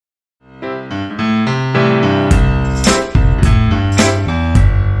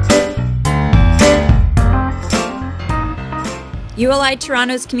ULI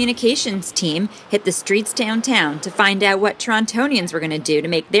Toronto's communications team hit the streets downtown to find out what Torontonians were going to do to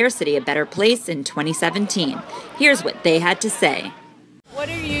make their city a better place in 2017. Here's what they had to say. What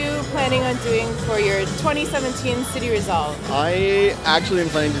are you planning on doing for your 2017 City Resolve? I actually am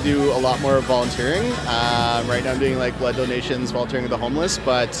planning to do a lot more volunteering. Right now I'm doing like blood donations, volunteering with the homeless,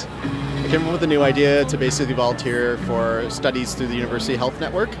 but I came up with a new idea to basically volunteer for studies through the University Health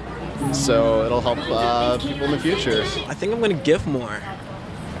Network. So it'll help people in the future. I think I'm going to give more,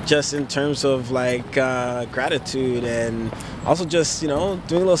 just in terms of like gratitude, and also just, doing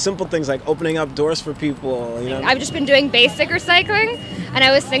little simple things like opening up doors for people. I've just been doing basic recycling, and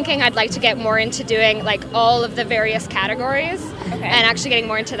I was thinking I'd like to get more into doing like all of the various categories, and actually getting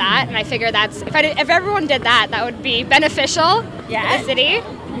more into that. And I figure that's if everyone did that, that would be beneficial for the city.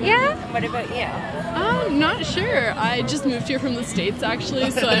 Yeah. What about you? Not sure. I just moved here from the States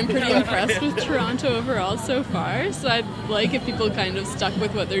actually, so I'm pretty impressed with Toronto overall so far. So I'd like if people kind of stuck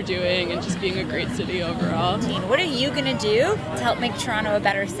with what they're doing and just being a great city overall. What are you going to do to help make Toronto a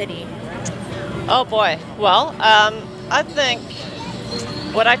better city? Oh boy. Well, I think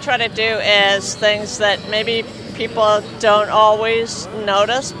what I try to do is things that maybe people don't always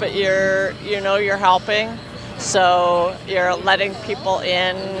notice, but you're helping. So you're letting people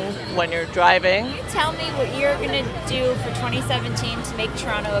in when you're driving. Can you tell me what you're going to do for 2017 to make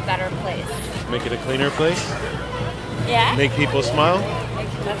Toronto a better place? Make it a cleaner place. Yeah? Make people smile.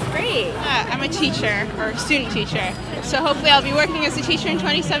 That's great. I'm a teacher, or student teacher. So hopefully I'll be working as a teacher in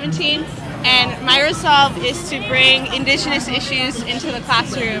 2017. And my resolve is to bring Indigenous issues into the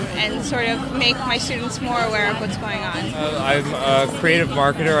classroom and sort of make my students more aware of what's going on. I'm a creative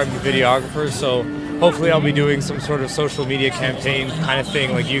marketer, I'm a videographer, so hopefully I'll be doing some sort of social media campaign kind of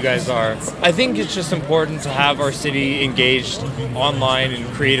thing like you guys are. I think it's just important to have our city engaged online in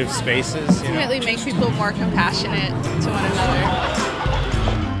creative spaces. Ultimately make people more compassionate to one another.